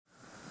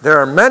There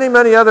are many,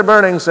 many other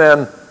burnings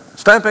than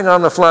stamping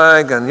on the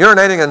flag and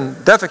urinating and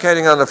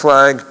defecating on the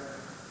flag.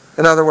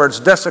 In other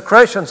words,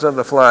 desecrations of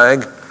the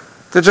flag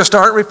that just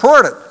aren't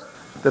reported.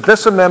 That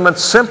this amendment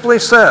simply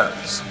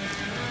says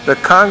that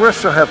Congress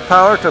shall have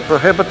power to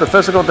prohibit the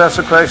physical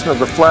desecration of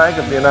the flag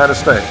of the United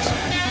States.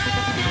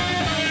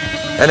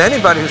 And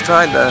anybody who's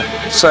trying to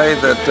say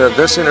that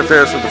this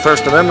interferes with the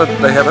First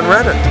Amendment, they haven't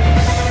read it.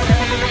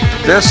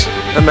 This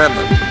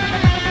amendment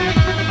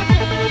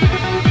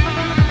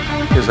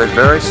is a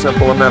very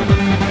simple amendment.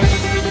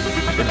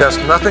 It does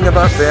nothing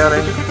about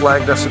banning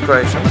flag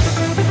desecration.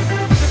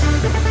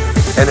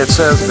 And it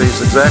says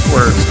these exact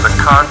words: the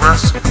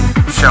Congress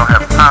shall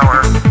have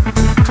power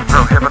to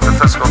prohibit the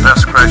physical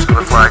desecration of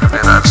the flag of the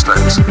United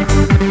States.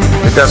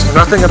 It does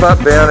nothing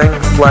about banning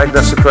flag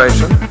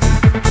desecration,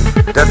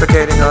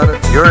 defecating on it,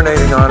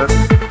 urinating on it.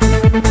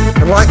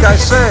 And like I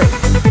say,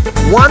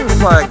 one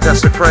flag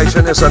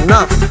desecration is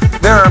enough.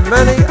 There are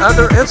many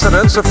other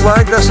incidents of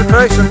flag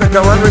desecration that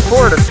go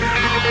unreported.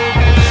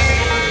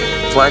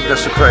 Flag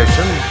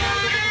desecration,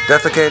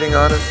 defecating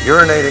on it,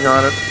 urinating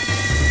on it,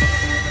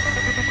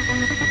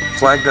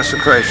 flag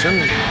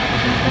desecration,